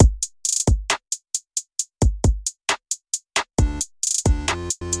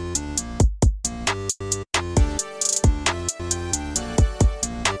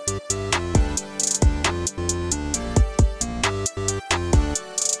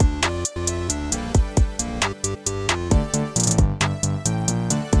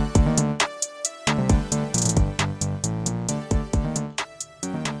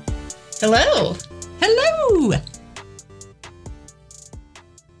Hello. Hello.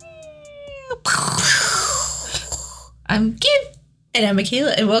 I'm Kim. And I'm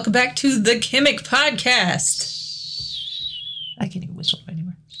Michaela, and welcome back to the Kimmick Podcast. I can't even whistle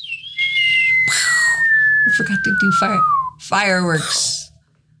anymore. I forgot to do fireworks.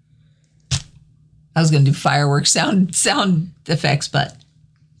 I was going to do fireworks sound effects, but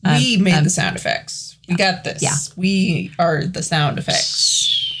We made the sound effects. We got this. Yeah. We are the sound effects.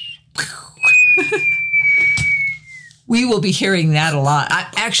 we will be hearing that a lot.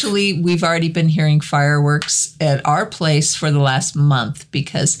 Actually, we've already been hearing fireworks at our place for the last month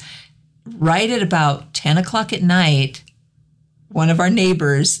because right at about 10 o'clock at night, one of our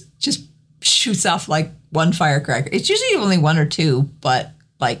neighbors just shoots off like one firecracker. It's usually only one or two, but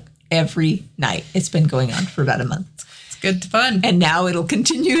like every night. It's been going on for about a month. It's good fun. And now it'll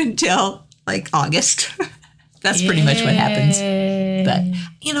continue until like August. That's pretty much what happens. But,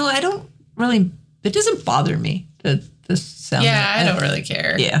 I don't really, it doesn't bother me, the sound. Yeah, I don't really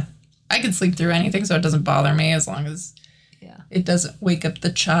care. Yeah. I can sleep through anything, so it doesn't bother me as long as it doesn't wake up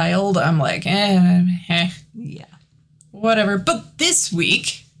the child. I'm like, Yeah. whatever. But this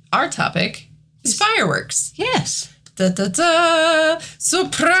week, our topic is fireworks. Yes. Da-da-da!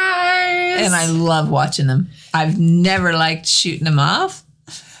 Surprise! And I love watching them. I've never liked shooting them off.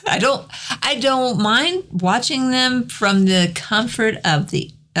 I don't mind watching them from the comfort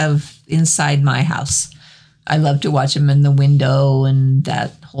of inside my house. I love to watch them in the window and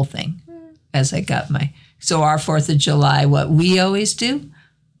that whole thing. As I got so our 4th of July, what we always do,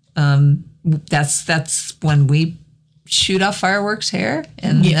 that's when we shoot off fireworks here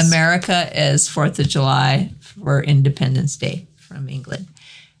in America is 4th of July for Independence Day from England.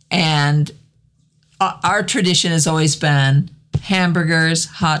 And our tradition has always been hamburgers,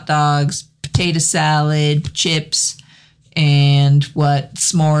 hot dogs, potato salad, chips, and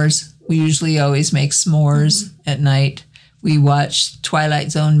s'mores. We usually always make s'mores at night. We watch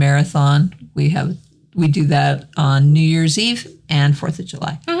Twilight Zone marathon. We do that on New Year's Eve and 4th of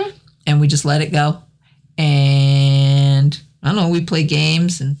July. Mm-hmm. And we just let it go. And I don't know, we play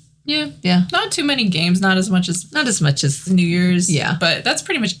games and yeah. Not too many games, not as much as New Year's. Yeah. But that's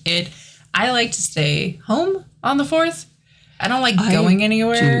pretty much it. I like to stay home on the 4th. I don't like going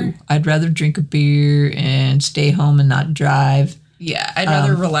anywhere. I'd rather drink a beer and stay home and not drive. Yeah, I'd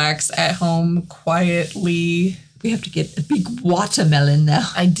rather relax at home quietly. We have to get a big watermelon now.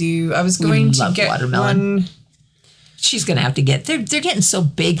 I do. I was going to get watermelon. One. She's going to have to get. They're getting so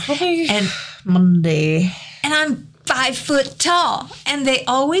big. Probably and Monday. And I'm 5 foot tall, and they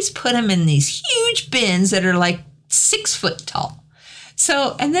always put them in these huge bins that are like 6 foot tall.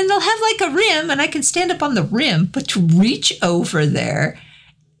 So, and then they'll have like a rim, and I can stand up on the rim, but to reach over there,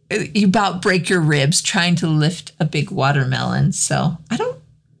 you about break your ribs trying to lift a big watermelon. So I don't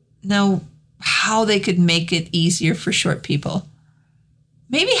know how they could make it easier for short people.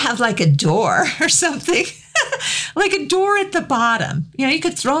 Maybe have like a door or something, like a door at the bottom. You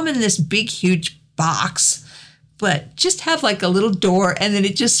could throw them in this big, huge box, but just have like a little door, and then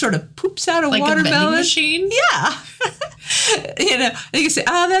it just sort of poops out a like watermelon. Like a vending machine? Yeah. You can say,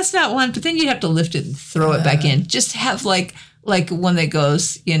 oh, that's not one, but then you have to lift it and throw it back in. Just have like one that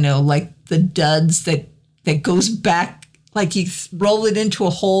goes, like the duds that goes back, like you roll it into a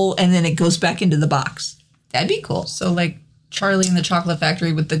hole and then it goes back into the box. That'd be cool. So like Charlie in the Chocolate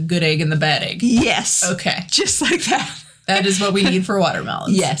Factory with the good egg and the bad egg. Yes. Okay. Just like that. That is what we need for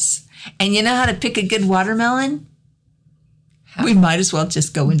watermelons. Yes. And you know how to pick a good watermelon? We might as well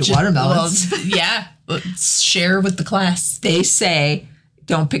just go into watermelons. Well, yeah. Let's share with the class. They say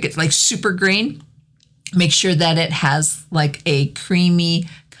don't pick it like super green. Make sure that it has like a creamy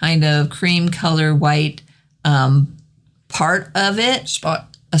kind of cream color white part of it.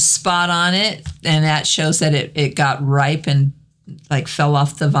 A spot on it. And that shows that it got ripe and like fell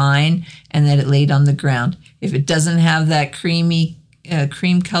off the vine and that it laid on the ground. If it doesn't have that creamy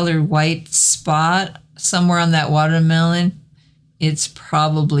cream color white spot somewhere on that watermelon, it's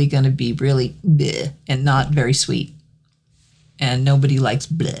probably going to be really bleh and not very sweet. And nobody likes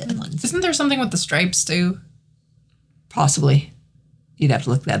bleh ones. Isn't there something with the stripes too? Possibly. You'd have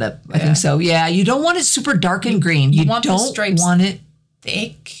to look that up. I think so. Yeah, you don't want it super dark and green. You want don't the stripes want it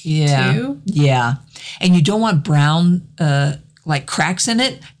thick too. Yeah. And you don't want brown like cracks in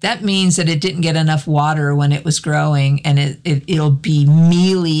it. That means that it didn't get enough water when it was growing, and it'll be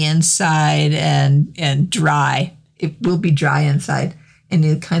mealy inside and dry. It will be dry inside, and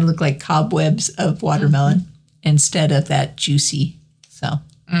it'll kind of look like cobwebs of watermelon instead of that juicy. So,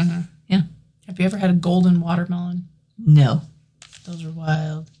 yeah. Have you ever had a golden watermelon? No. Those are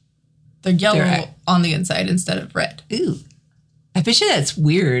wild. They're yellow on the inside instead of red. Ooh. I bet you that's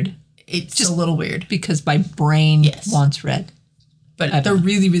weird. It's Just a little weird. because my brain wants red. But they're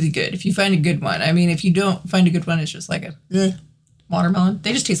really, really good. If you find a good one. I mean, if you don't find a good one, it's just like a watermelon.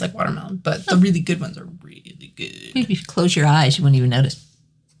 They just taste like watermelon. But the really good ones are really good. Maybe if you close your eyes, you wouldn't even notice.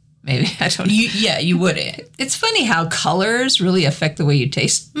 Maybe. I don't know. You wouldn't. It's funny how colors really affect the way you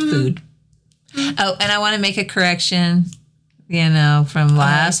taste food. Oh, and I want to make a correction. From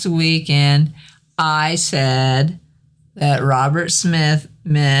last weekend, I said that Robert Smith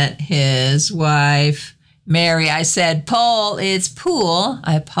met his wife, Mary. I said, Paul, it's Pool.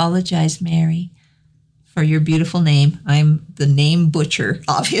 I apologize, Mary, for your beautiful name. I'm the name butcher,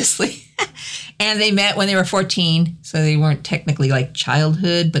 obviously. And they met when they were 14, so they weren't technically like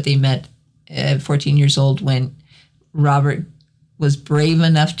childhood, but they met at 14 years old when Robert was brave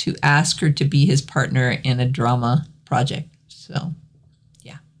enough to ask her to be his partner in a drama project. So,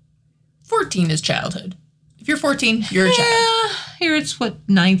 yeah. 14 is childhood. If you're 14, you're a child. Here it's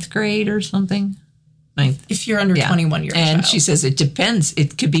ninth grade or something. Ninth. If you're under 21, you're a child. And she says it depends.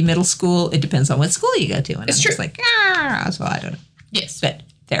 It could be middle school. It depends on what school you go to. And it's I'm true. Just like, so I don't know. Yes. But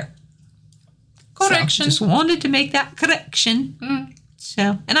there. Correction. So, just wanted to make that correction.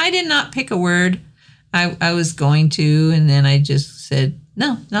 So, and I did not pick a word. I was going to, and then I just said,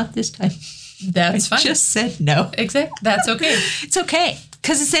 no, not this time. That's fine. Just said no. Exactly. That's okay. It's okay,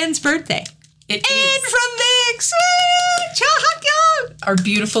 because it's Anne's birthday. It Anne is. from Vix! Woo! Our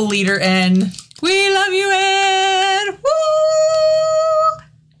beautiful leader, Anne. We love you, Anne! Woo!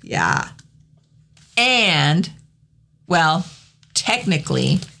 Yeah. And, well,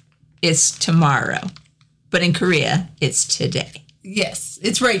 technically, it's tomorrow. But in Korea, it's today. Yes.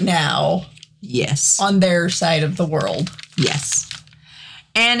 It's right now. Yes. On their side of the world. Yes.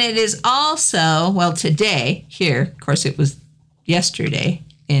 And it is also, well, today, here, of course, it was yesterday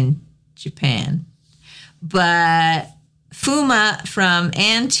in Japan. But Fuma from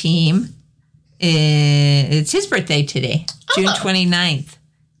Ann Team, it's his birthday today, June 29th.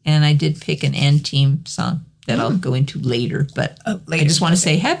 And I did pick an Ann Team song that I'll go into later. But later. I just want to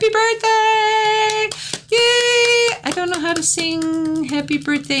say happy birthday! Yay! I don't know how to sing happy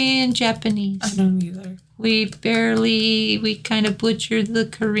birthday in Japanese. I don't either. We kind of butcher the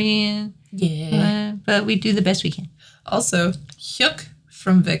Korean. Yeah. But we do the best we can. Also, Hyuk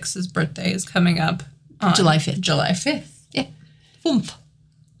from Vix's birthday is coming up on July 5th. July 5th. Yeah. Foomp.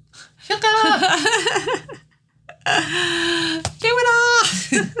 Hyuka! Do it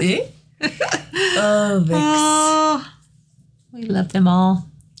all! Oh, Vix. Oh, we love them all.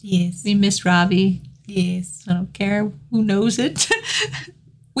 Yes. We miss Robbie. Yes. I don't care who knows it.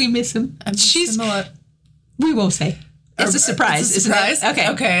 We miss him. I miss him a lot. We won't say. It's a surprise. It's a surprise? Isn't it? Okay.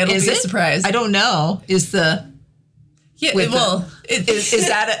 Okay, it'll be a surprise. I don't know. Is that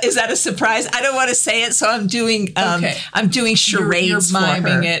a surprise? I don't want to say it, so I'm doing I'm doing charades you're for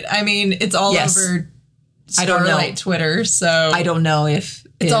miming her. it. I mean, it's all over Starlight Twitter, so I don't know if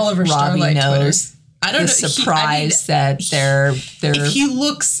it's all over Robbie Starlight knows Twitter. I don't know. Surprise that they're if he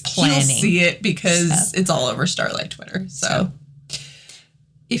looks, planning. he'll see it because it's all over Starlight Twitter. So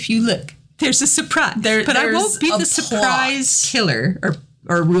if you look, there's a surprise. But I won't be the surprise killer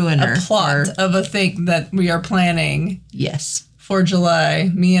or ruiner. A plot of a thing that we are planning. Yes. For July,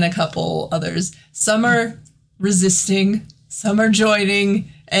 me and a couple others. Some are resisting, some are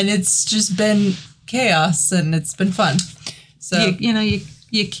joining, and it's just been chaos and it's been fun. So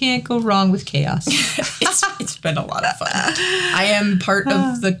you can't go wrong with chaos. it's been a lot of fun. I am part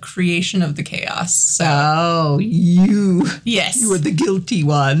of the creation of the chaos. So you yes, are the guilty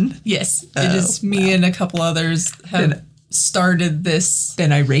one. Yes, it is me and a couple others have started this.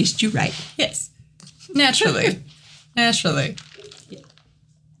 Then I raised you right. Yes, naturally.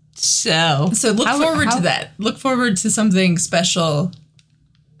 So look forward to that. Look forward to something special.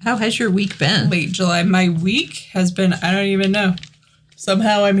 How has your week been? Late July. My week has been, I don't even know.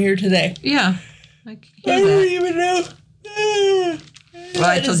 Somehow I'm here today. Yeah. I don't even know. Well,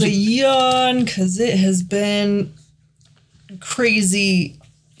 I told you. A yawn because it has been crazy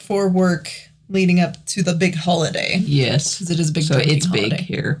for work leading up to the big holiday. Yes. Because it is a big holiday. So it's holiday. Big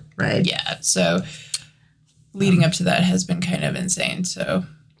here, right? Yeah. So leading up to that has been kind of insane. So.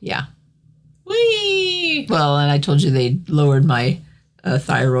 Yeah. Whee! Well, and I told you they lowered my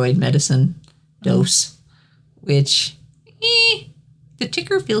thyroid medicine dose, which the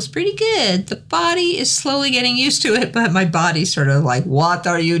ticker feels pretty good. The body is slowly getting used to it, but my body's sort of like, what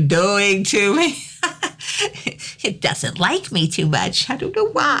are you doing to me? It doesn't like me too much. I don't know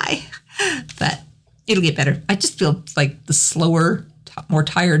why, but it'll get better. I just feel like the slower, more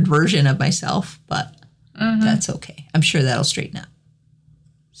tired version of myself, but that's okay. I'm sure that'll straighten out.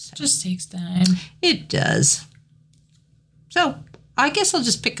 So. Just takes time. It does. So I guess I'll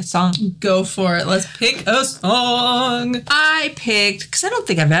just pick a song. Go for it. Let's pick a song. I picked, because I don't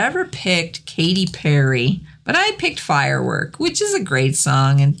think I've ever picked Katy Perry, but I picked Firework, which is a great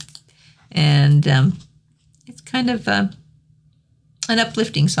song, and it's kind of an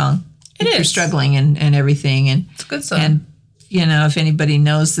uplifting song. It is. You're struggling and everything, and It's a good song. And if anybody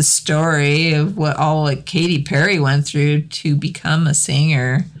knows the story of what Katy Perry went through to become a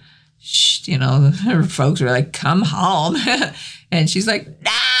singer, her folks were like, "Come home," and she's like,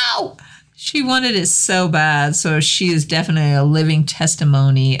 "No." She wanted it so bad. So she is definitely a living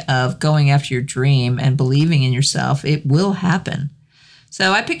testimony of going after your dream and believing in yourself. It will happen.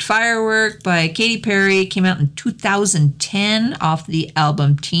 So I picked Firework by Katy Perry. It came out in 2010 off the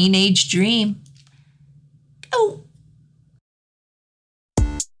album Teenage Dream. Go.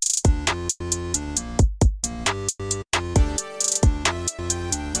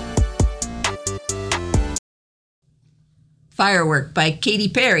 Firework by Katy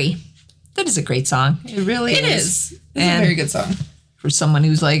Perry. That is a great song. It really is. It's a very good song. For someone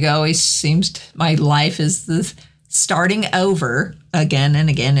who's like, always seems my life is the starting over again and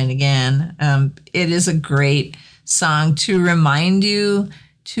again and again. It is a great song to remind you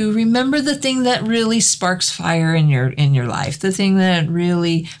to remember the thing that really sparks fire in your life, the thing that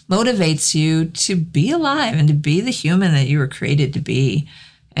really motivates you to be alive and to be the human that you were created to be.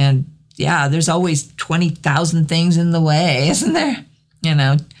 And yeah, there's always 20,000 things in the way, isn't there?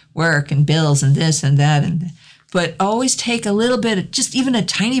 Work and bills and this and that, but always take a little bit, just even a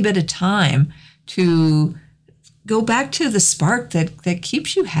tiny bit of time to go back to the spark that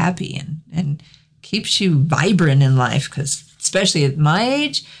keeps you happy and keeps you vibrant in life. Because especially at my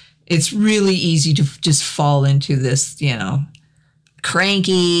age, it's really easy to just fall into this,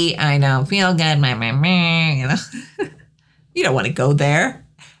 cranky, feel good, You don't want to go there.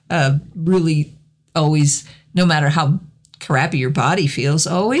 Really always, no matter how crappy your body feels,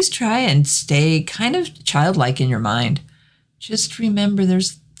 always try and stay kind of childlike in your mind. Just remember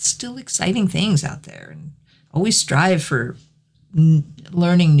there's still exciting things out there, and always strive for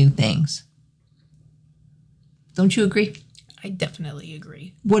learning new things. Don't you agree? I definitely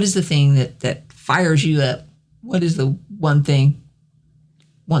agree. What is the thing that fires you up? What is the one thing?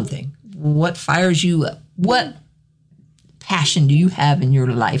 What fires you up? What passion do you have in your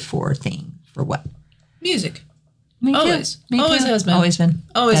life for what? Music. Me always. Too. Me always too. has been. Always been.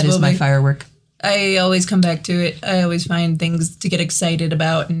 Always that will is my be. Firework. I always come back to it. I always find things to get excited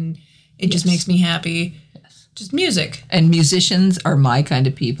about, and it just makes me happy. Yes. Just music. And musicians are my kind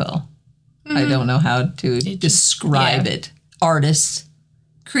of people. Mm-hmm. I don't know how to describe it. Artists,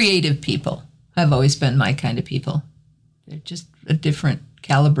 creative people have always been my kind of people. They're just a different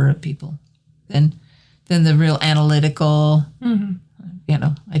caliber of people than the real analytical. Mm-hmm.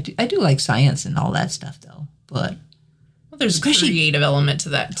 I do like science and all that stuff, though. But there's a creative element to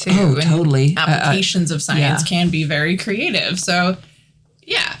that, too. Oh, and totally. Applications of science can be very creative. So,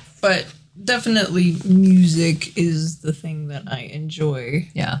 yeah. But definitely music is the thing that I enjoy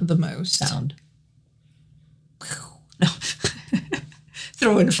the most. Sound. No.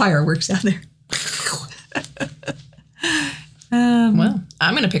 Throwing fireworks out there. Well,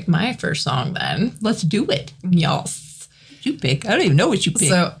 I'm going to pick my first song then. Let's do it. Yes. What did you pick? I don't even know what you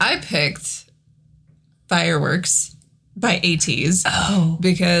picked. So I picked Fireworks by ATEEZ. Oh.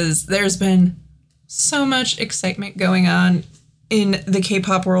 Because there's been so much excitement going on in the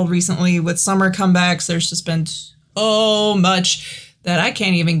K-pop world recently with summer comebacks. There's just been so much that I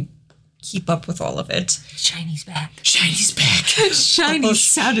can't even keep up with all of it. SHINee's back. SHINee's back. SHINee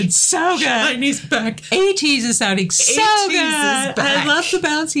sounded so good. SHINee's back. ATEEZ is sounding so good. I love the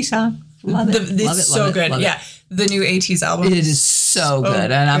bouncy song. Love it. It's so good. Yeah. The new ATEEZ album. It is so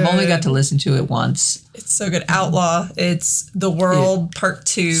good. And I've only got to listen to it once. It's so good. Outlaw. It's The World Part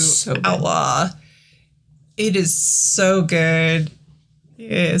 2. So Outlaw. It is so good.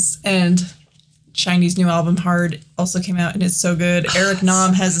 Yes. And SHINee's new album, Hard, also came out, and it's so good. Eric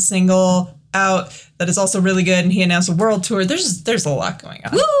Nam has a single out that is also really good, and he announced a world tour. There's a lot going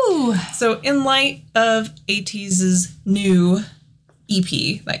on. Woo! So in light of ATEEZ's new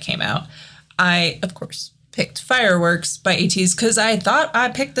EP that came out, I, of course, picked Fireworks by ATEEZ because I thought I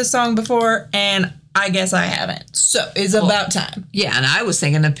picked this song before, and I guess I haven't. So it's about time. Yeah, and I was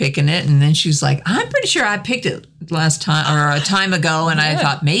thinking of picking it, and then she was like, I'm pretty sure I picked it last time, or a time ago, and I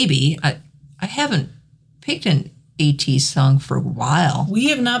thought maybe. I haven't picked an ATEEZ song for a while. We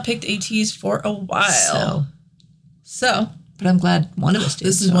have not picked ATEEZ for a while. So. But I'm glad one of us did.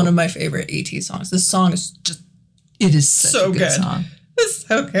 This is one of my favorite ATEEZ songs. This song is just... It is such a good song. It's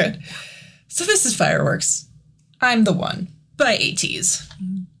so good. So this is Fireworks. I'm the One by ATEEZ.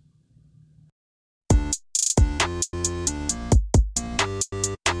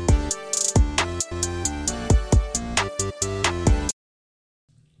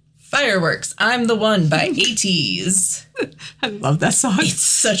 Fireworks, I'm the One by 80s. I love that song. It's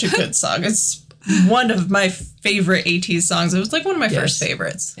such a good song. It's one of my favorite 80s songs. It was like one of my first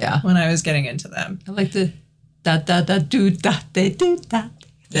favorites. Yeah. When I was getting into them. I like the da da da do da de do da.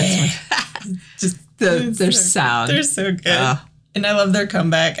 That's just their sound. They're so good. And I love their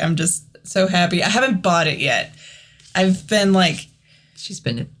comeback. I'm just so happy. I haven't bought it yet. I've been like... She's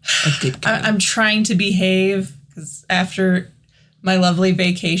been a good girl. I'm trying to behave because after my lovely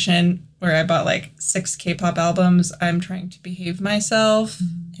vacation where I bought like 6 K-pop albums, I'm trying to behave myself.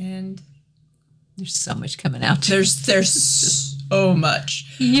 And there's so much coming out. There's so much.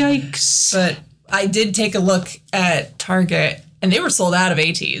 Yikes. But I did take a look at Target and they were sold out of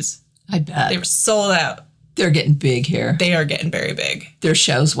ATEEZ. I bet. They were sold out. They're getting big here. They are getting very big. Their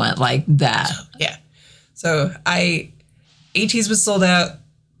shows went like that. Yeah. So ATEEZ was sold out.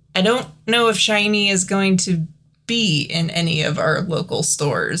 I don't know if Shiny is going to be in any of our local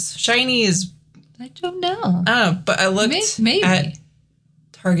stores. Shiny is... I don't know. But I looked maybe at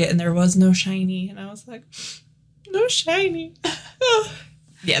Target and there was no Shiny. And I was like, no Shiny.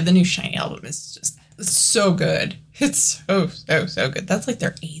 Yeah, the new Shiny album is just so good. It's so good. That's like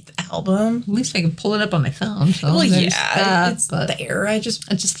their 8th album. At least I can pull it up on my phone. So well, yeah, it's there. I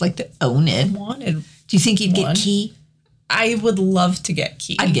just like to own it. Do you think you'd get Key? I would love to get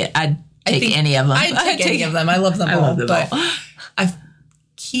Key. I'd take any of them. I'd take any of them. I love them all. Love them but all.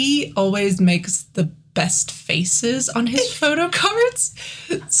 Key always makes the best faces on his photo cards.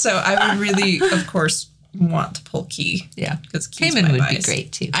 So I would really, of course, want to pull Key. Yeah. Because Taemin would be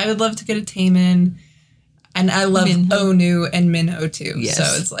great, too. I would love to get a Taemin. And I love Onu and Minho, too. Yes. So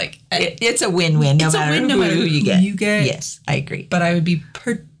it's like... It's a win-win no matter who you get. Yes, I agree. But I would be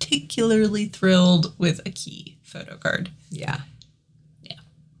particularly thrilled with a Key photo card. Yeah.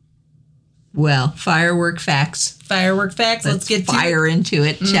 Well, firework facts. Let's get fire into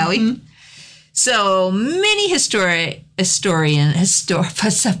it, shall we? So many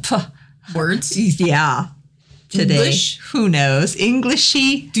words. Yeah. Today, English? Who knows?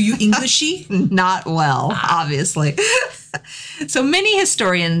 Englishy? Do you Englishy? Not well, obviously. So many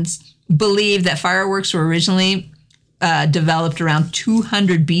historians believe that fireworks were originally developed around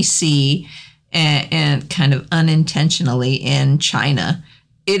 200 BC and kind of unintentionally in China.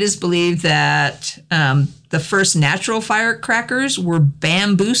 It is believed that the first natural firecrackers were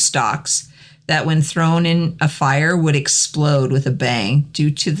bamboo stalks that when thrown in a fire would explode with a bang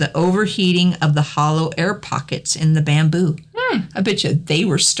due to the overheating of the hollow air pockets in the bamboo. I bet you they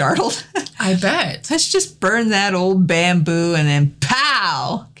were startled. I bet. Let's just burn that old bamboo and then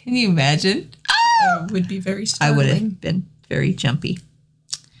pow! Can you imagine? That would be very startling. I would have been very jumpy.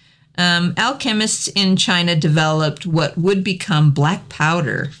 Alchemists in China developed what would become black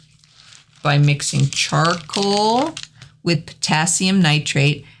powder by mixing charcoal with potassium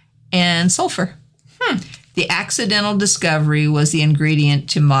nitrate and sulfur. The accidental discovery was the ingredient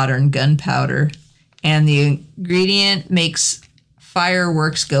to modern gunpowder, and the ingredient makes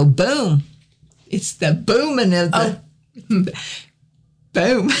fireworks go boom. It's the booming of the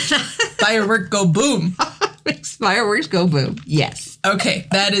boom. Firework go boom. Makes fireworks go boom. Yes. Okay,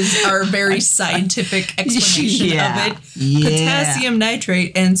 that is our very scientific explanation of it. Yeah. Potassium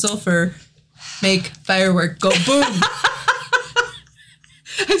nitrate and sulfur make firework go boom.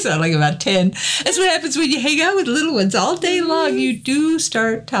 I sound like about 10. That's what happens when you hang out with little ones all day long. You do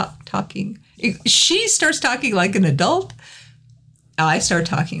start talking. She starts talking like an adult. I start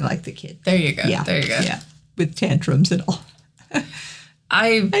talking like the kid. There you go. Yeah. There you go. Yeah. With tantrums and all.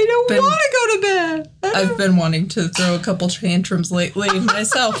 I don't want to go to bed. I've been wanting to throw a couple tantrums lately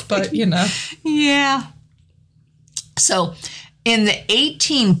myself, but you know. Yeah. So in the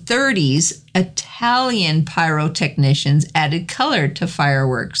 1830s, Italian pyrotechnicians added color to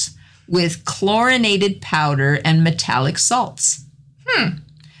fireworks with chlorinated powder and metallic salts.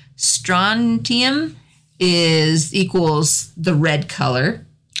 Strontium equals the red color.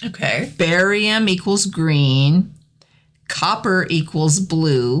 Okay. Barium equals green. Copper equals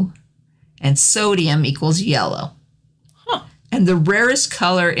blue. And sodium equals yellow. And the rarest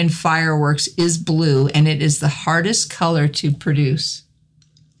color in fireworks is blue, and it is the hardest color to produce.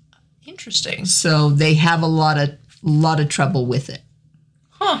 Interesting. So they have a lot of trouble with it.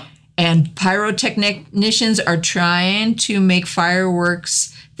 And pyrotechnicians are trying to make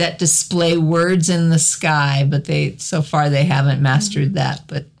fireworks that display words in the sky, but so far they haven't mastered that,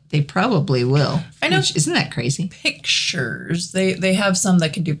 but they probably will. I know. Isn't that crazy? Pictures. They have some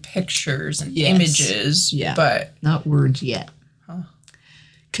that can do pictures and images, but not words yet.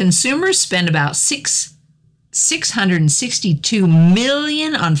 Consumers spend about $662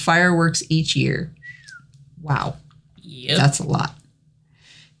 million on fireworks each year. Wow. Yep. That's a lot.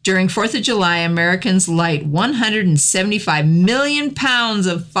 During 4th of July, Americans light 175 million pounds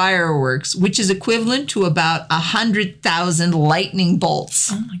of fireworks, which is equivalent to about 100,000 lightning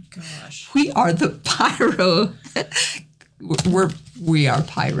bolts. Oh my gosh. We are the pyro. We are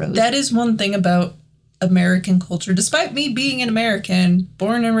pyros. That is one thing about American culture. Despite me being an American,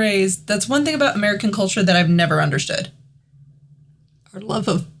 born and raised, that's one thing about American culture that I've never understood. Our love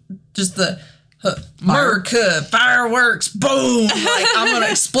of just the America, fireworks, boom. Like, I'm going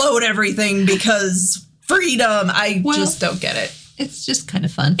to explode everything because freedom. I just don't get it. It's just kind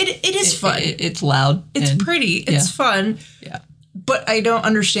of fun. It is fun. It's loud. It's pretty. It's fun. Yeah. But I don't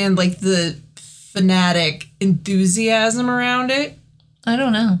understand, like, the fanatic enthusiasm around it. I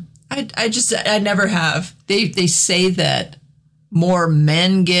don't know. I never have. They say that more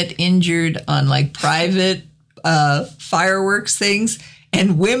men get injured on, like, private fireworks things,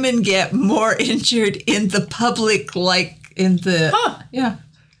 and women get more injured in the public, like in the... Yeah.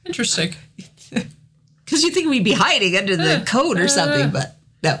 Interesting. Because you think we'd be hiding under the coat or something, but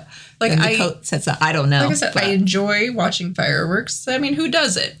no. Like the coat sets up. I don't know. Like I said, I enjoy watching fireworks. I mean, who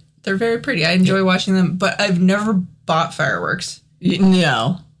doesn't? They're very pretty. I enjoy watching them, but I've never bought fireworks.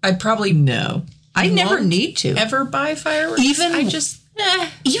 No. I probably... No. I never need to. Ever buy fireworks?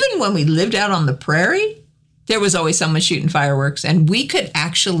 Even when we lived out on the prairie, there was always someone shooting fireworks, and we could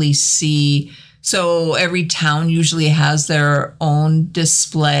actually see. So every town usually has their own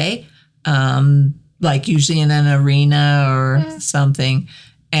display, like usually in an arena or something.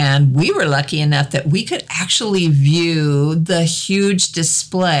 And we were lucky enough that we could actually view the huge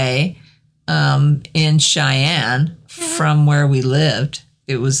display in Cheyenne from where we lived.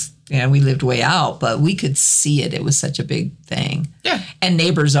 It was, we lived way out, but we could see it. It was such a big thing. Yeah. And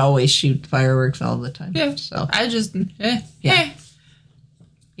neighbors always shoot fireworks all the time. Yeah. So I just, Yeah.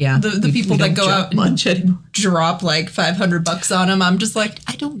 The people that go out and drop like $500 on them, I'm just like,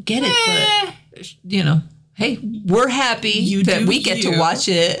 I don't get it, but, hey, we're happy that we get to watch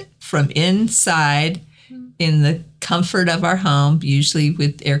it from inside in the comfort of our home, usually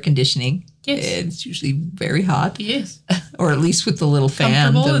with air conditioning. Yes. It's usually very hot. Yes. Or at least with the little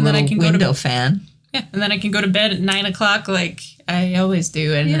fan, the and then I little can window fan. Yeah, and then I can go to bed at 9 o'clock like I always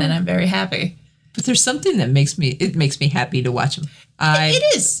do, and then I'm very happy. But there's something that makes me happy to watch them.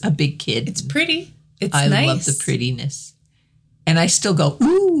 It is. A big kid. It's pretty. It's nice. I love the prettiness. And I still go,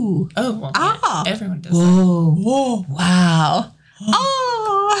 ooh. Oh, well, everyone does Whoa. That. Whoa. Wow.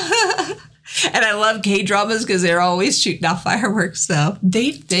 Oh. And I love K-dramas because they're always shooting off fireworks. So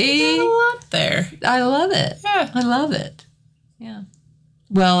they do a lot there. I love it. Yeah. I love it. Yeah.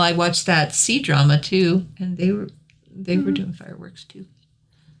 Well, I watched that C-drama too, and they were doing fireworks too.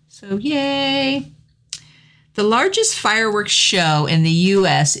 So yay. The largest fireworks show in the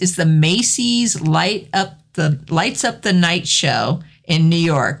U.S. is the Macy's Lights Up the Night show in New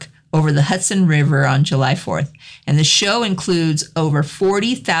York over the Hudson River on July 4th. And the show includes over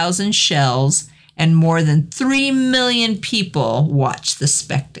 40,000 shells, and more than 3 million people watch the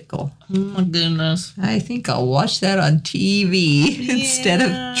spectacle. Oh my goodness. I think I'll watch that on TV instead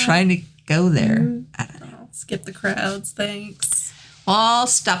of trying to go there. I don't know. Skip the crowds, thanks. I'll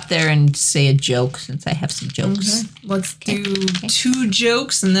stop there and say a joke since I have some jokes. Okay. Let's do 2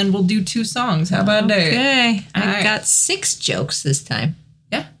 jokes and then we'll do 2 songs. How about that? Okay. I got 6 jokes this time.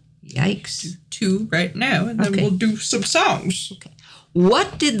 Yeah. Yikes. Do 2 right now and then we'll do some songs. Okay.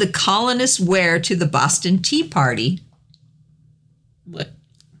 What did the colonists wear to the Boston Tea Party? What?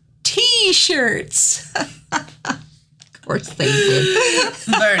 T-shirts. Of course they did.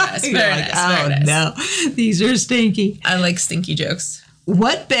 Very nice. Very nice. No, these are stinky. I like stinky jokes.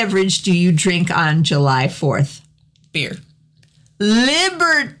 What beverage do you drink on July 4th? Beer.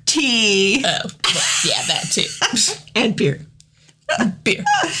 Liberty. Oh, well, yeah, that too. And beer. Beer.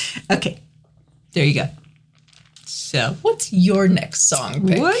 Okay, there you go. So, what's your next song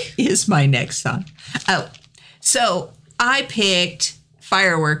pick? What is my next song? Oh, so I picked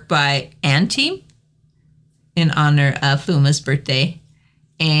Firework by Anteam in honor of Fuma's birthday.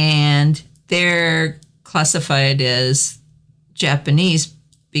 And they're classified as Japanese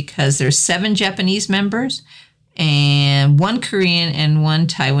because there's 7 Japanese members and 1 Korean and 1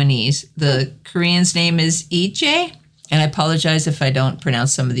 Taiwanese. The Korean's name is EJ, and I apologize if I don't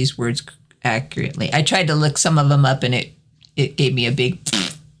pronounce some of these words accurately. I tried to look some of them up, and it gave me a big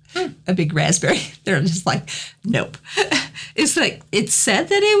raspberry. They're just like, nope. It's like, it said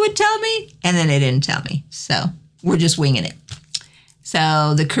that it would tell me, and then it didn't tell me. So we're just winging it.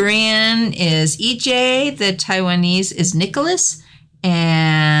 So the Korean is EJ, the Taiwanese is Nicholas,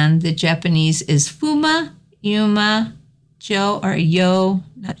 and the Japanese is Fuma, Yuma, Jo, or Yo,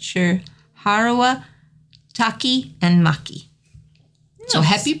 not sure, Haruwa, Taki, and Maki. So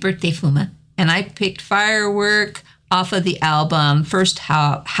happy birthday, Fuma. And I picked Firework off of the album First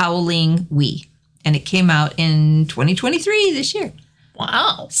Howling We. And it came out in 2023 this year.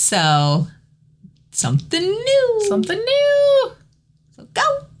 Wow. So something new. Something new. So go.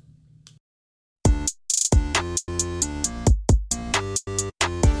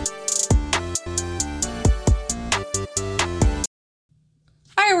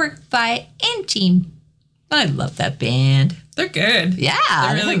 Firework by N-Team. I love that band. They're good. Yeah,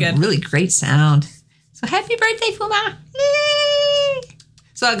 they're really good. Really great sound. So happy birthday, Fuma. Yay!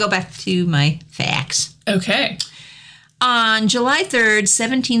 So I'll go back to my facts. Okay. On July 3rd,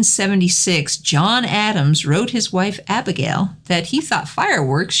 1776, John Adams wrote his wife Abigail that he thought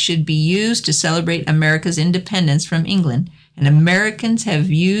fireworks should be used to celebrate America's independence from England, and Americans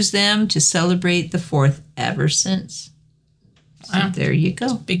have used them to celebrate the 4th ever since. Wow. So there you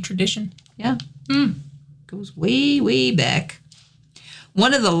go. Big tradition. Yeah. Goes way, way back.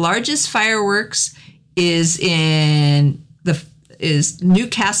 One of the largest fireworks is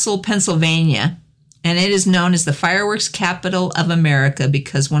Newcastle, Pennsylvania, and it is known as the fireworks capital of America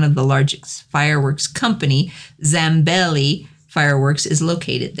because one of the largest fireworks company, Zambelli Fireworks, is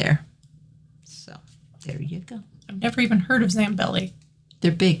located there. So there you go. I've never even heard of Zambelli.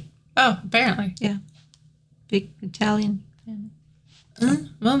 They're big. Oh, apparently. Yeah. Big Italian.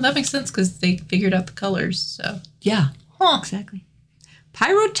 Well, that makes sense because they figured out the colors. So Yeah. Exactly.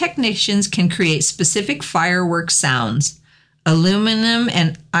 Pyrotechnicians can create specific firework sounds. Aluminum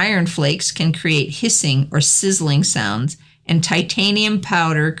and iron flakes can create hissing or sizzling sounds, and titanium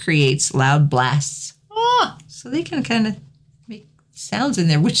powder creates loud blasts. Oh, So they can kind of make sounds in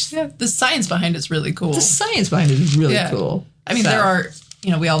there, which yeah. The science behind it's really cool. the science behind it is really cool. I mean, So- there are,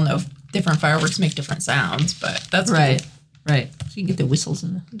 we all know different fireworks make different sounds, but that's Right. cool. Right. So you can get the whistles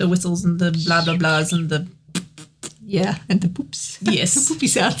and The whistles and the blah, blah, blahs and the... and the poops. Yes. The poopy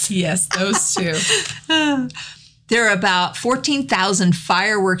sounds. Yes, those two. There are about 14,000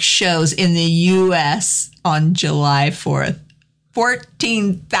 fireworks shows in the U.S. on July 4th.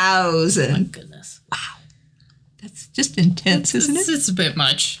 14,000. Goodness. That's just intense, isn't it? It's a bit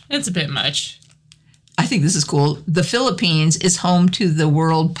much. It's a bit much. I think this is cool. The Philippines is home to the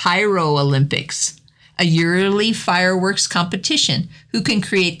World Pyro Olympics, a yearly fireworks competition. Who can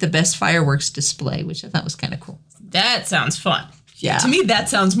create the best fireworks display, which I thought was kind of cool. That sounds fun. Yeah. To me, that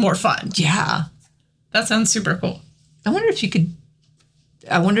sounds more fun. Yeah. That sounds super cool. I wonder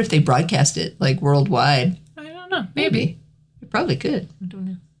if they broadcast it like worldwide. I don't know. Maybe. They probably could. I don't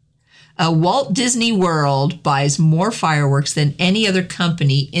know. Walt Disney World buys more fireworks than any other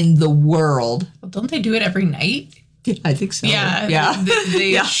company in the world. Well, don't they do it every night? I think so. Yeah. Yeah.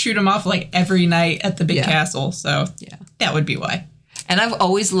 They shoot them off like every night at the big castle. So that would be why. And I've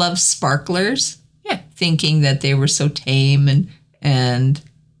always loved sparklers. Yeah. Thinking that they were so tame and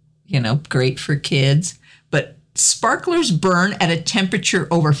great for kids. But sparklers burn at a temperature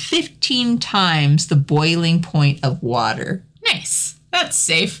over 15 times the boiling point of water. Nice. That's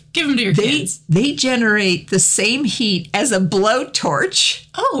safe. Give them to your kids. They generate the same heat as a blowtorch.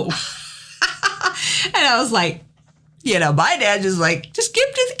 Oh. And I was like, my dad just give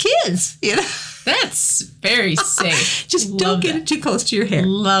them to the kids, That's very safe. Just don't get it too close to your hair.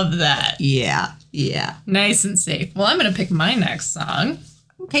 Love that. Yeah. Nice and safe. Well, I'm going to pick my next song.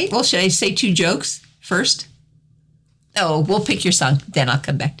 Okay. Well, should I say 2 jokes first? Oh, we'll pick your song. Then I'll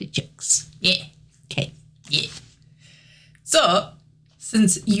come back to jokes. Yeah. Okay. Yeah. So,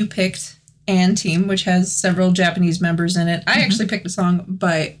 since you picked N-Team, which has several Japanese members in it, I actually picked a song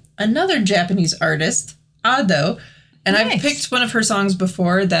by another Japanese artist, Ado. And Nice. I've picked one of her songs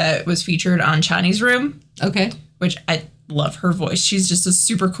before that was featured on Chani's Room, Okay. which I love her voice. She's just a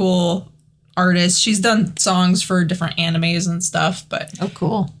super cool artist. She's done songs for different animes and stuff, but Oh,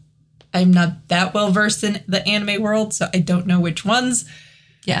 cool. I'm not that well versed in the anime world, so I don't know which ones.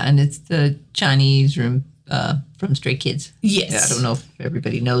 Yeah, and it's the Chinese Room from Stray Kids. Yes. Yeah, I don't know if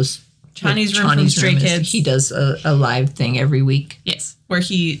everybody knows. Chinese what Room from Stray is. Kids. He does a live thing every week. Yes, where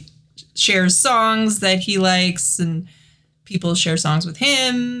he shares songs that he likes and people share songs with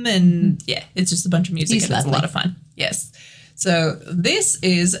him. And yeah, it's just a bunch of music He's and it's a lovely. lot of fun. Yes. So this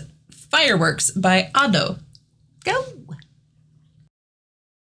is Fireworks by Ado. Go.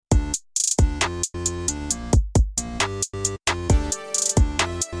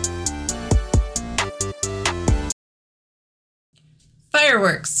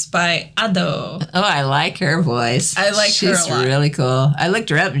 Fireworks by Ado. Oh, I like her voice. I like her a She's lot. really cool. I looked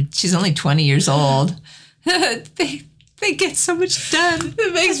her up. She's only 20 years old. they get so much done.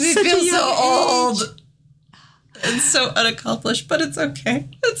 It makes me Such a feel so young old. It's so unaccomplished, but it's okay.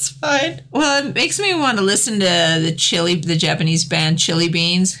 It's fine. Well, it makes me want to listen to the Japanese band Chili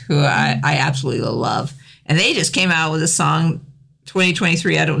Beans, who I absolutely love. And they just came out with a song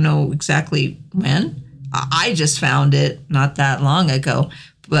 2023. I don't know exactly when. I just found it not that long ago,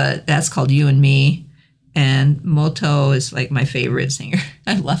 but that's called You and Me. And Moto is like my favorite singer.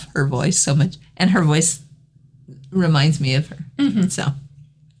 I love her voice so much. And her voice reminds me of her. Mm-hmm. So,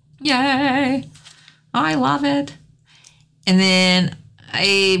 yay. I love it. And then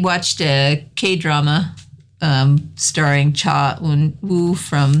I watched a K-drama starring Cha Eun-woo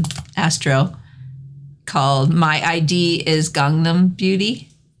from Astro called My ID is Gangnam Beauty.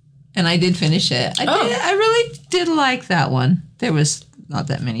 And I did finish it. I really did like that one. There was not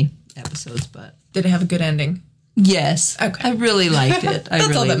that many episodes, but... Did it have a good ending? Yes. Okay. I really liked it.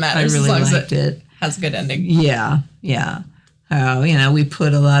 That's all that matters. I really as long liked as it. Has a good ending. Yeah. We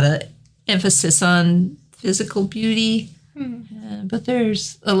put a lot of emphasis on physical beauty, but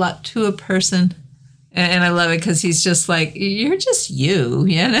there's a lot to a person. And I love it because he's just like, you're just you,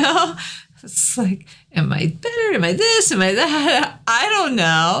 you know? It's like, am I better? Am I this? Am I that? I don't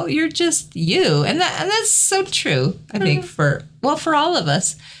know. You're just you. And that's so true, I think, for all of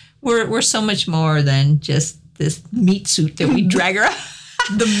us. We're so much more than just this meat suit that we drag around.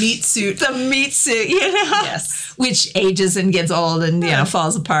 The meat suit. The meat suit, you know? Yes. Which ages and gets old and,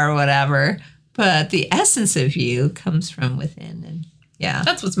 falls apart or whatever. But the essence of you comes from within. And yeah.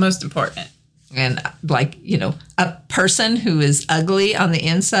 That's what's most important. And a person who is ugly on the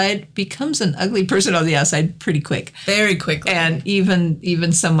inside becomes an ugly person on the outside pretty quick. Very quickly. And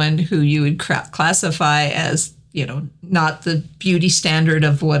even someone who you would classify as, not the beauty standard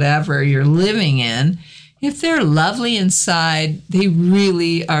of whatever you're living in, if they're lovely inside, they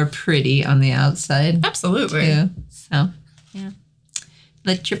really are pretty on the outside. Absolutely. Too. So, yeah.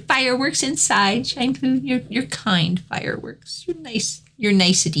 Let your fireworks inside shine through your kind fireworks. Your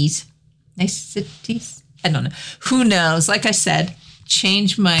niceties. Niceties? I don't know. Who knows? Like I said,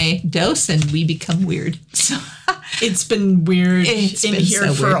 change my dose and we become weird. So it's been weird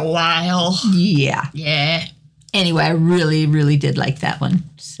here for a while. Yeah. Yeah. Anyway, I really, really did like that one.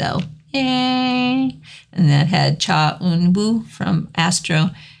 So, yay. And that had Cha Eun-woo from Astro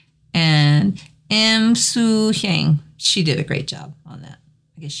and Im Soo-hyang. She did a great job on that.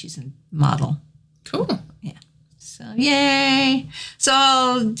 I guess she's a model. Cool. Yeah. So, yay. So,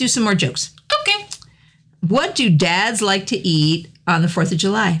 I'll do some more jokes. Okay. What do dads like to eat on the 4th of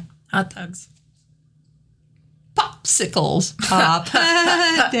July? Hot dogs. Popsicles. Pop.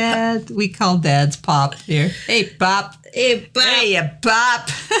 Dad. We call dads Pop here. Hey, Pop. Hey, Pop. Hey, Pop.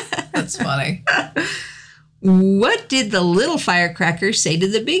 That's funny. What did the little firecracker say to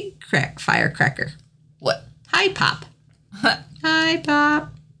the big firecracker? What? Hi, Pop. Hi,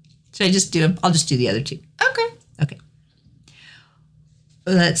 Pop. Should I just do them? I'll just do the other two. Okay.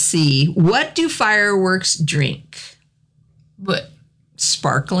 Let's see. What do fireworks drink? What?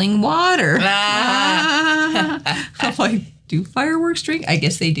 Sparkling water. I'm like, do fireworks drink? I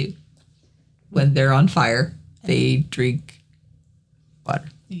guess they do. When they're on fire, they drink water.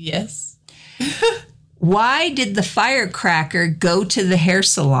 Yes. Why did the firecracker go to the hair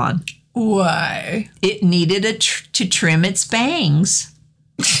salon? Why? It needed to trim its bangs.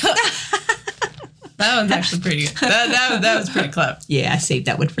 That one's actually pretty good. That was pretty clever. Yeah, I saved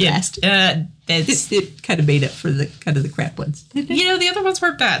that one for last. It kind of made up for the kind of the crap ones. The other ones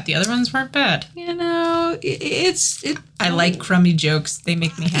weren't bad. I like crummy jokes. They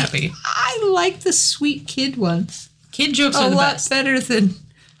make me happy. I like the sweet kid ones. Kid jokes are the best. A lot better than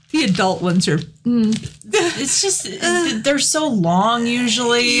the adult ones are. It's just, they're so long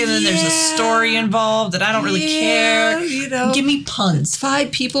usually, and then there's a story involved, and I don't really care. Give me puns.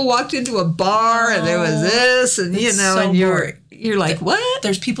 5 people walked into a bar, and there was this, and and you're like, what?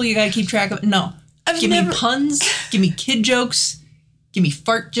 There's people you gotta keep track of. No. Give me puns. Give me kid jokes. Give me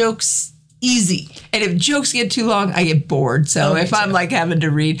fart jokes. Easy. And if jokes get too long, I get bored. So if I'm like having to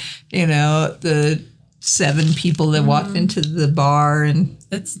read, the 7 people that walked into the bar and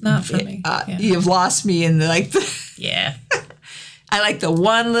it's not for me. You've lost me in yeah. I like the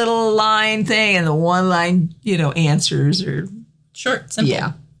one little line thing and the one line, answers or short, simple.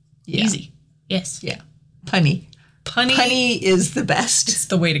 Yeah. Easy. Yes. Yeah. Punny is the best. It's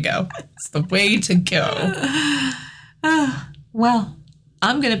the way to go. It's the way to go. Well,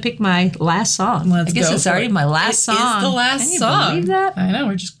 I'm going to pick my last song. I guess it's already my last song. It's the last song. Can you believe that? I know.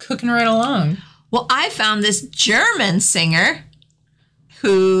 We're just cooking right along. Well, I found this German singer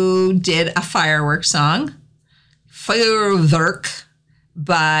who did a firework song, Feuerwerk,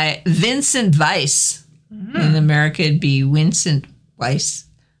 by Vincent Weiss. In America, it'd be Vincent Weiss.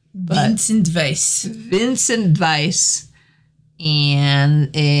 Vincent Weiss. Vincent Weiss.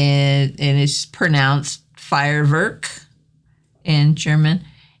 And it is pronounced Feuerwerk in German.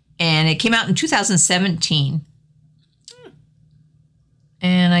 And it came out in 2017.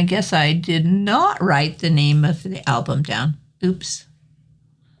 And I guess I did not write the name of the album down. Oops.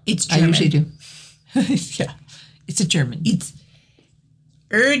 It's German. I usually do. Yeah. It's a German. It's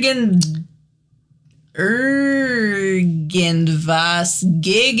Irgendwas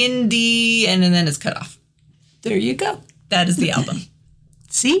gegen die, and then it's cut off. There you go. That is the album.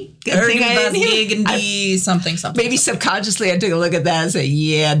 See? Good thing I Irgendwas didn't hear. gegen die something. Maybe subconsciously I took a look at that and said,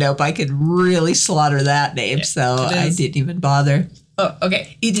 yeah, nope, I could really slaughter that name. So I didn't even bother. Oh,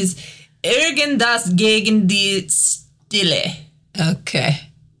 okay. It is Irgendwas gegen die Stille. Okay.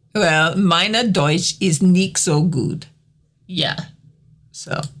 Well, meine Deutsch is nicht so gut. Yeah.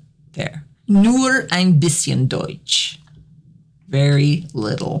 So, there. Nur ein bisschen Deutsch. Very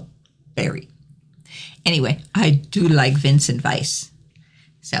little. Very. Anyway, I do like Vincent Weiss.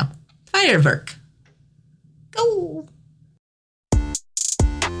 So, Feuerwerk. Go!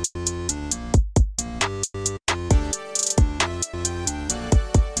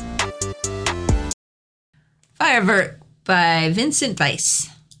 Feuerwerk by Vincent Weiss.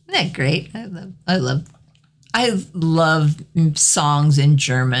 Isn't that great? I love songs in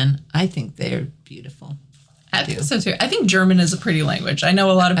German. I think they're beautiful. I think so too. I think German is a pretty language. I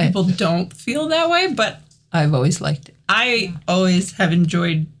know a lot of people don't feel that way, but I've always liked it. I always have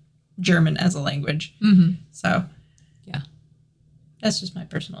enjoyed German as a language. Mm-hmm. So, yeah. That's just my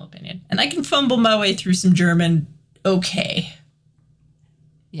personal opinion. And I can fumble my way through some German okay.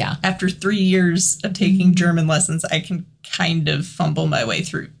 Yeah. After 3 years of taking German lessons, I can kind of fumble my way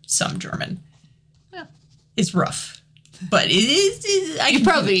through some German. Yeah. It's rough. But it is you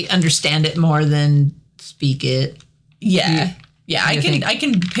probably understand it more than speak it. Yeah. Yeah, I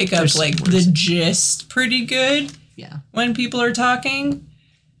can pick up like the gist pretty good. Yeah. When people are talking.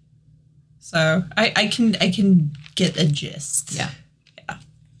 So I can get a gist. Yeah. Yeah.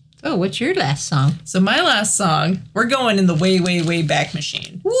 Oh, what's your last song? So my last song, we're going in the way, way, way back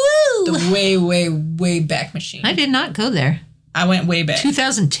machine. Woo! The way, way, way back machine. I did not go there. I went way back.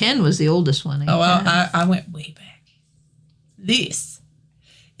 2010 was the oldest one. I went way back. This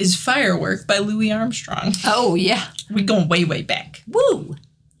is Firework by Louis Armstrong. Oh, yeah. We're going way, way back. Woo!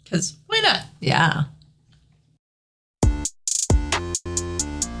 Because why not? Yeah.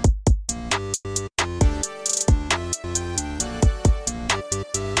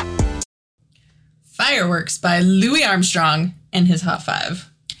 Fireworks by Louis Armstrong and his Hot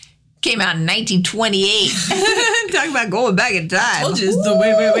Five. Came out in 1928. Talk about going back in time. I told you it's the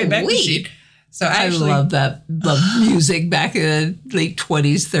way, way, way back machine. So I love music back in the late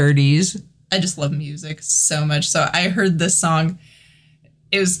 20s, 30s. I just love music so much. So I heard this song.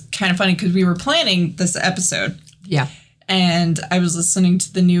 It was kind of funny because we were planning this episode. Yeah. And I was listening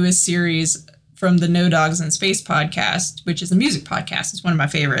to the newest series from the No Dogs in Space podcast, which is a music podcast. It's one of my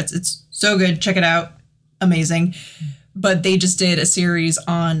favorites. It's so good. Check it out. Amazing. But they just did a series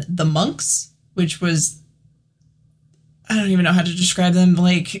on the Monks, which was, I don't even know how to describe them,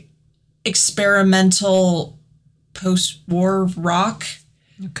 like experimental post-war rock.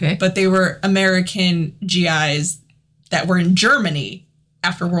 Okay. But they were American GIs that were in Germany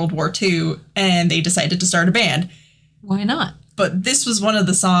after World War II, and they decided to start a band. Why not? But this was one of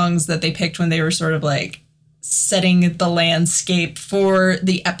the songs that they picked when they were sort of like setting the landscape for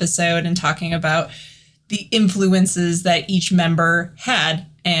the episode and talking about the influences that each member had.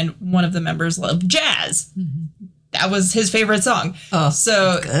 And one of the members loved jazz. Mm-hmm. That was his favorite song. Oh,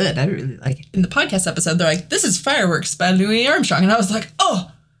 so good. I really like it. In the podcast episode, they're like, this is Fireworks by Louis Armstrong. And I was like,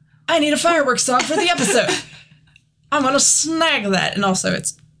 oh, I need a fireworks song for the episode. I'm going to snag that. And also,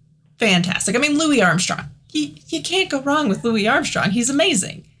 it's fantastic. I mean, Louis Armstrong. You can't go wrong with Louis Armstrong. He's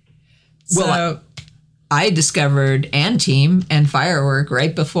amazing. Well, I discovered Anteam and Firework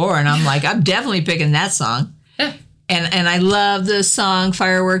right before, and I'm like, I'm definitely picking that song. Yeah. And I love the song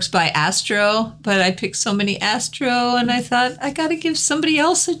Fireworks by Astro, but I picked so many Astro, and I thought, I got to give somebody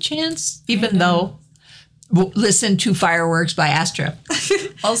else a chance, even though listen to Fireworks by Astro.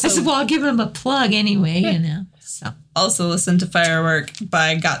 Also, I said, well, I'll give them a plug anyway, you know. So also listen to Firework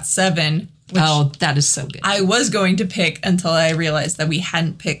by Got7. Oh, that is so good. I was going to pick until I realized that we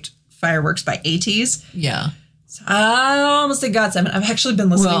hadn't picked Fireworks by ATEEZ. Yeah. So I almost did Got7. I've actually been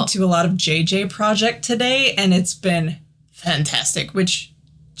listening to a lot of JJ Project today, and it's been fantastic, which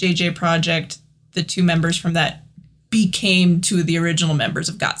JJ Project, the two members from that, became two of the original members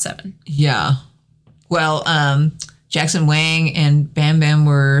of Got7. Yeah. Well, Jackson Wang and Bam Bam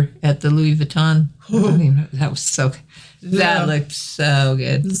were at the Louis Vuitton. That was so That looked so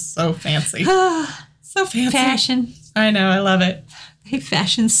good. So fancy. So fancy. Fashion. I know. I love it. They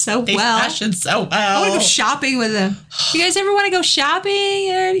fashion so They well. fashion so well. I want to go shopping with them. You guys ever want to go shopping?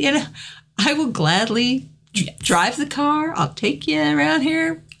 You know, I will gladly drive the car. I'll take you around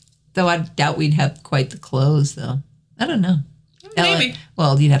here. Though I doubt we'd have quite the clothes, though. I don't know. Maybe. LA,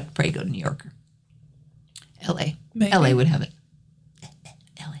 well, you'd have to probably go to New York or LA. Maybe. LA would have it.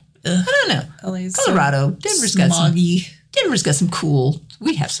 LA. I don't know. LA's Colorado. So smoggy. Denver's got some cool.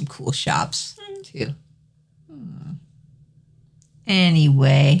 We have some cool shops too.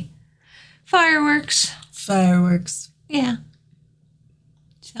 Anyway, fireworks. Yeah.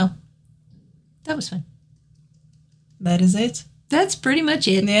 So that was fun. That is it. That's pretty much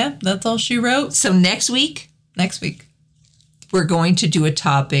it. Yeah, that's all she wrote. So next week, we're going to do a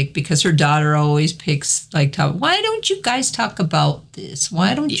topic because her daughter always picks why don't you guys talk about this?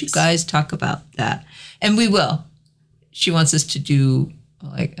 Why don't you guys talk about that? And we will. She wants us to do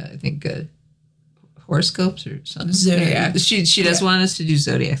I think horoscopes or something. Zodiac. She does want us to do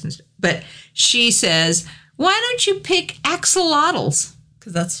zodiacs and stuff. But she says, why don't you pick axolotls?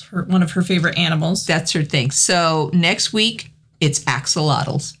 Because that's one of her favorite animals. That's her thing. So next week, it's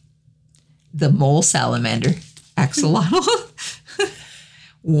axolotls. The mole salamander. Axolotl.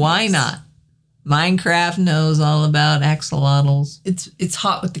 Why not? Minecraft knows all about axolotls. It's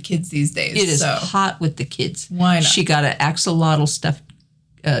hot with the kids these days. It is hot with the kids. Why not? She got an axolotl stuffed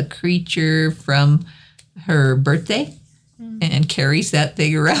creature from her birthday and carries that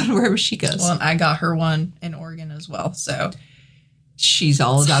thing around wherever she goes. Well, and I got her one in Oregon as well. So she's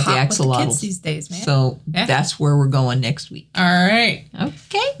all about the axolotls kids these days, man. So that's where we're going next week. All right.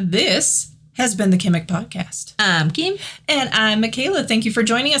 Okay. This has been the Kimmick Podcast. I'm Kim. And I'm Michaela. Thank you for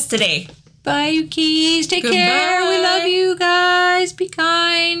joining us today. Bye, you keys. Take care. We love you guys. Be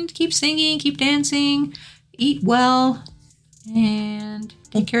kind. Keep singing. Keep dancing. Eat well. And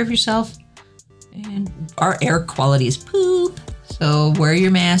take care of yourself. And our air quality is poop. So wear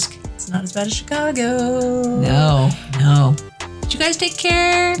your mask. It's not as bad as Chicago. No. But you guys take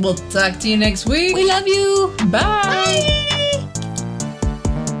care. We'll talk to you next week. We love you. Bye.